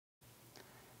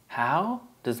How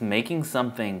does making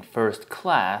something first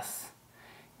class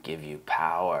give you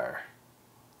power?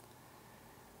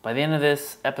 By the end of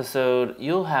this episode,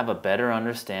 you'll have a better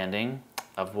understanding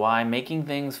of why making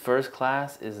things first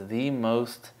class is the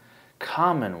most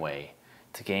common way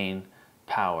to gain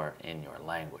power in your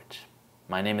language.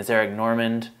 My name is Eric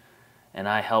Normand, and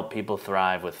I help people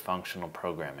thrive with functional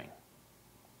programming.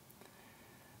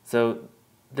 So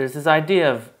there's this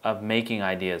idea of making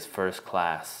ideas first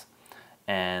class.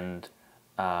 And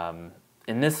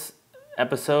in this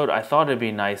episode, I thought it'd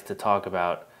be nice to talk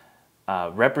about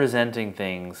representing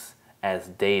things as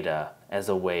data as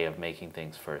a way of making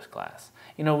things first class.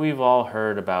 You know, we've all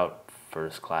heard about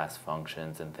first class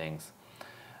functions and things,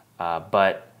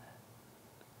 but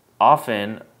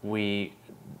often we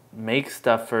make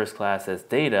stuff first class as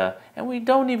data and we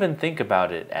don't even think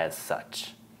about it as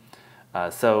such.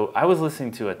 So I was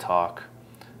listening to a talk,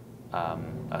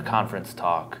 a conference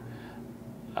talk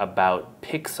about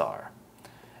Pixar,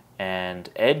 and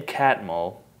Ed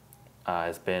Catmull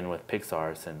has been with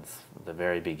Pixar since the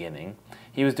very beginning.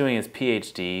 He was doing his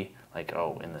PhD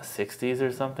in the 60s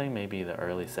or something, maybe the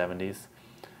early 70s,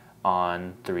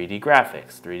 on 3D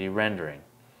graphics, 3D rendering.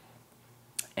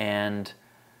 And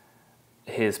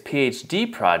his PhD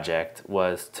project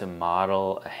was to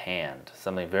model a hand,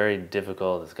 something very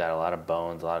difficult. It's got a lot of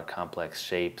bones, a lot of complex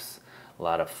shapes, a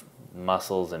lot of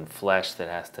muscles and flesh that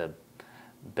has to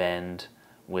bend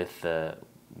with the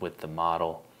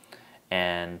model.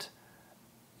 And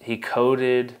he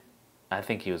coded, I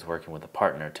think he was working with a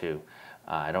partner too,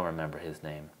 I don't remember his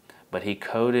name, but he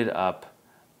coded up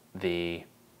the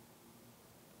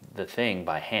thing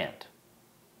by hand.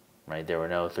 Right? There were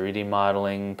no 3D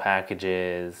modeling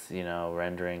packages,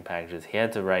 rendering packages. He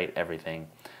had to write everything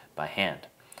by hand.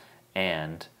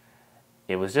 And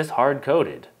it was just hard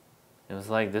coded. It was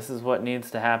like, this is what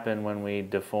needs to happen when we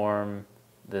deform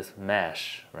this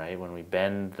mesh, right? When we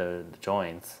bend the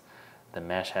joints, the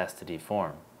mesh has to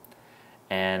deform.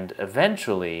 And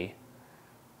eventually,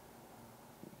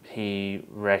 he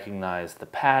recognized the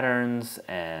patterns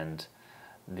and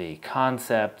the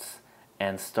concepts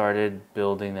and started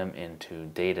building them into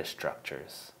data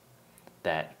structures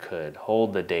that could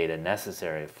hold the data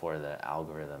necessary for the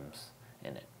algorithms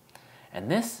in it. And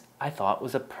this, I thought,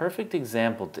 was a perfect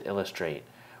example to illustrate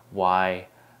why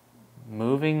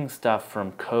moving stuff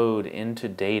from code into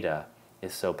data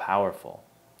is so powerful.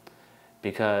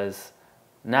 Because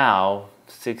now,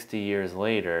 60 years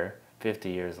later, 50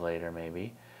 years later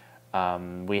maybe,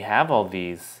 we have all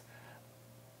these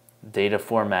data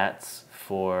formats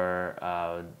for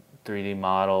 3D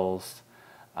models.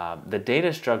 The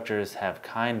data structures have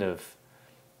kind of,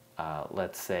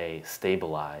 let's say,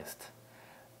 stabilized.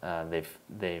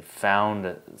 They've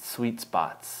found sweet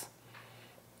spots.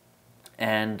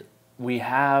 And we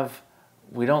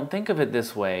don't think of it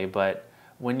this way, but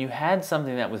when you had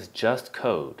something that was just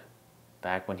code,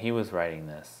 back when he was writing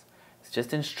this, it's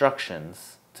just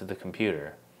instructions to the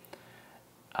computer,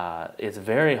 it's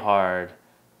very hard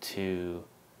to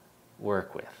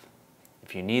work with.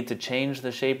 If you need to change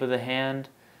the shape of the hand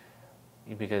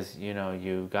because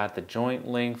you got the joint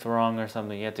length wrong or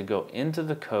something, you have to go into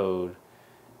the code,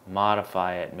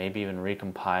 modify it, maybe even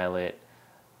recompile it,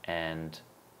 and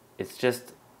it's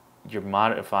just, you're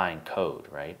modifying code,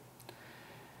 right?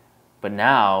 But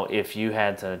now if you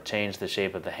had to change the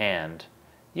shape of the hand,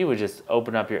 you would just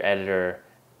open up your editor,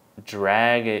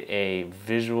 drag a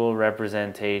visual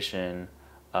representation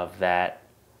of that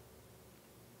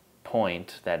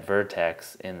point, that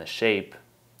vertex in the shape,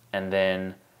 and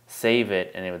then save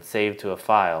it, and it would save to a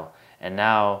file. And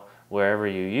now wherever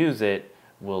you use it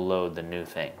will load the new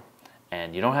thing.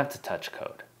 And you don't have to touch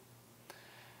code.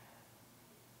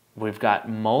 We've got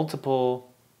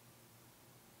multiple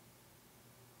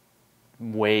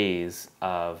ways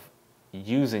of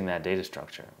using that data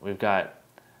structure. We've got,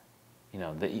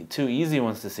 the two easy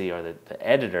ones to see are that the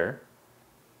editor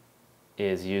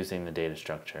is using the data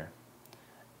structure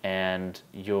and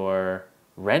your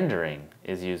rendering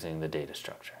is using the data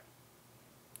structure.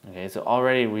 Okay, so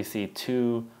already we see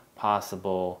two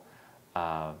possible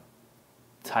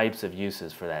types of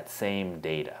uses for that same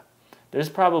data. There's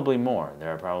probably more. There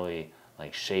are probably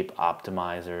like shape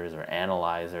optimizers or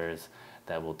analyzers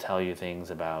that will tell you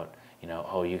things about,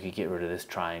 oh, you could get rid of this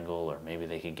triangle, or maybe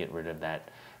they could get rid of that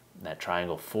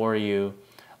triangle for you.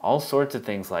 All sorts of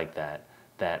things like that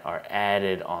that are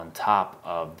added on top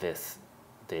of this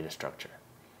data structure.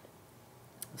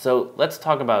 So let's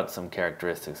talk about some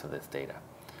characteristics of this data.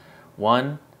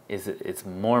 One is that it's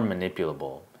more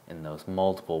manipulable in those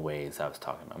multiple ways I was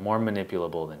talking about, more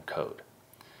manipulable than code.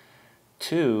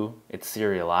 Two, it's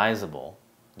serializable.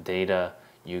 Data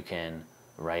you can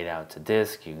write out to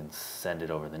disk, you can send it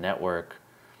over the network.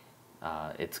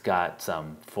 It's got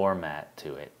some format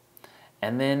to it.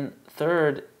 And then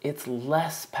third, it's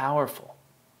less powerful.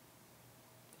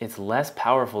 It's less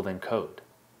powerful than code.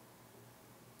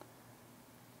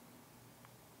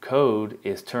 Code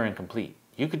is Turing complete.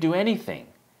 You could do anything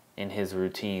in his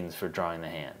routines for drawing the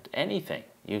hand. Anything.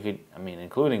 You could,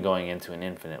 including going into an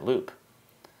infinite loop.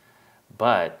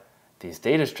 But these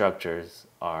data structures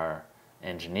are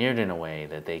engineered in a way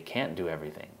that they can't do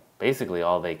everything. Basically,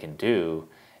 all they can do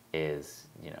is,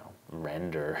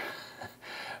 render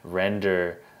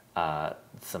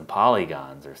some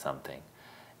polygons or something.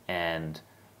 And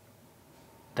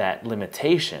that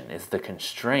limitation is the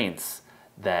constraints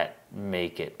that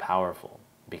make it powerful,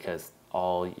 because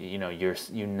when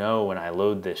I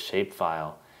load this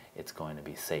shapefile, it's going to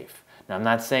be safe. Now, I'm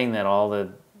not saying that all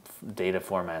the data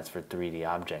formats for 3D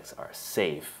objects are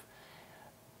safe.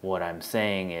 What I'm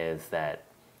saying is that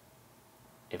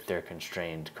if they're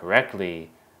constrained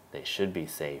correctly, they should be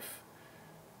safe,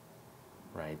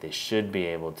 right? They should be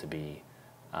able to be,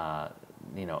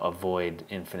 avoid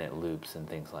infinite loops and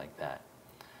things like that.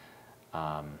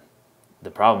 The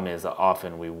problem is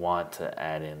often we want to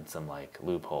add in some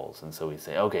loopholes, and so we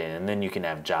say, okay, and then you can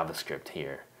have JavaScript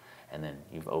here, and then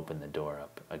you've opened the door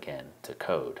up again to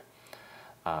code.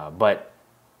 But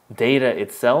data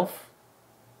itself,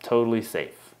 totally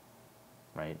safe,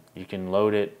 right? You can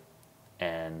load it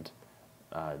and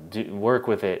work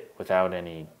with it without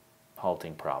any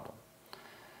halting problem.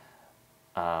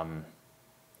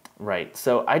 Right,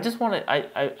 so I just want to,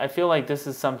 I feel like this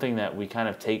is something that we kind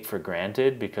of take for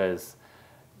granted, because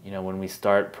when we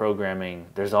start programming,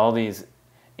 there's all these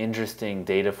interesting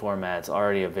data formats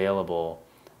already available,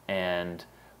 and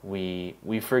we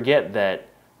forget that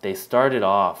they started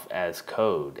off as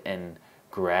code and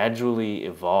gradually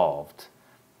evolved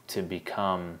to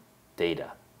become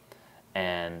data.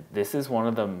 And this is one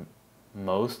of the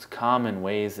most common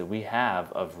ways that we have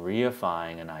of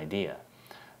reifying an idea.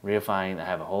 Reifying, I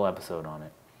have a whole episode on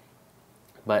it.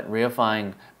 But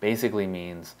reifying basically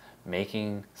means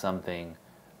making something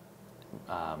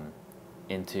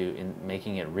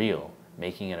making it real,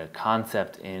 making it a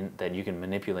concept that you can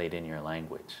manipulate in your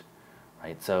language,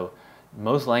 right? So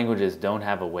most languages don't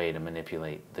have a way to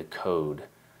manipulate the code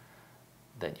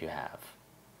that you have.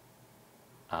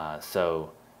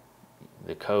 So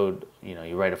the code,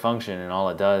 you write a function and all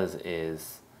it does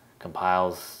is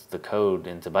compiles the code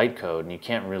into bytecode, and you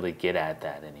can't really get at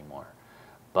that anymore.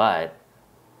 But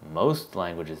most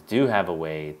languages do have a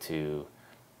way to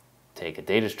take a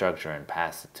data structure and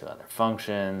pass it to other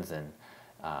functions and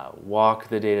walk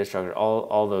the data structure,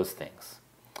 all those things.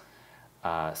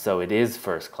 So it is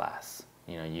first class.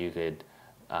 You could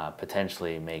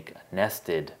potentially make a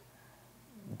nested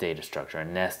data structure, a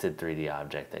nested 3D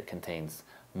object that contains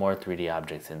more 3D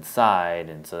objects inside,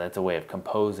 and so that's a way of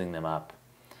composing them up.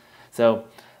 So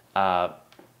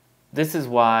this is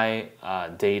why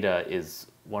data is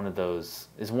one of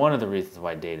the reasons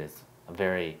why data is a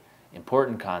very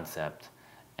important concept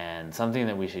and something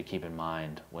that we should keep in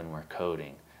mind when we're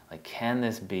coding.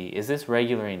 Is this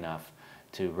regular enough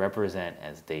to represent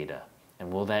as data,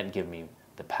 and will that give me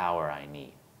the power I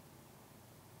need,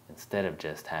 instead of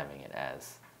just having it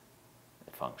as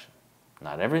a function?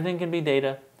 Not everything can be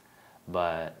data,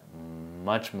 but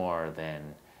much more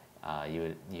than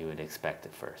you would expect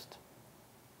at first.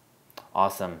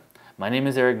 Awesome. My name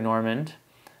is Eric Normand.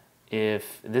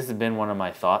 If this has been one of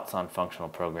my thoughts on functional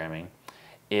programming,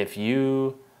 if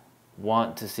you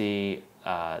want to see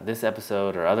this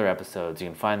episode or other episodes, you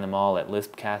can find them all at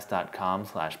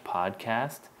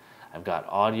lispcast.com/podcast. I've got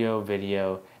audio,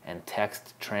 video, and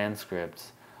text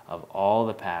transcripts of all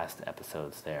the past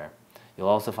episodes there. You'll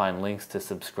also find links to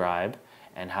subscribe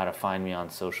and how to find me on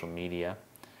social media.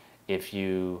 If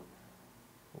you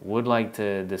would like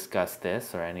to discuss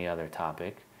this or any other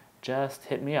topic, just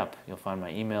hit me up. You'll find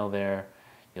my email there.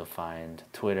 You'll find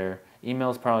Twitter. Email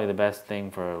is probably the best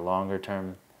thing for longer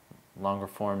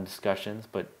form discussions,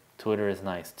 but Twitter is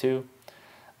nice too.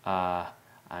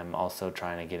 I'm also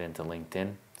trying to get into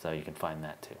LinkedIn, so you can find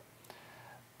that too.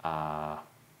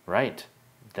 Right.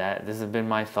 This has been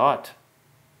my thought.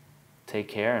 Take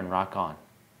care and rock on.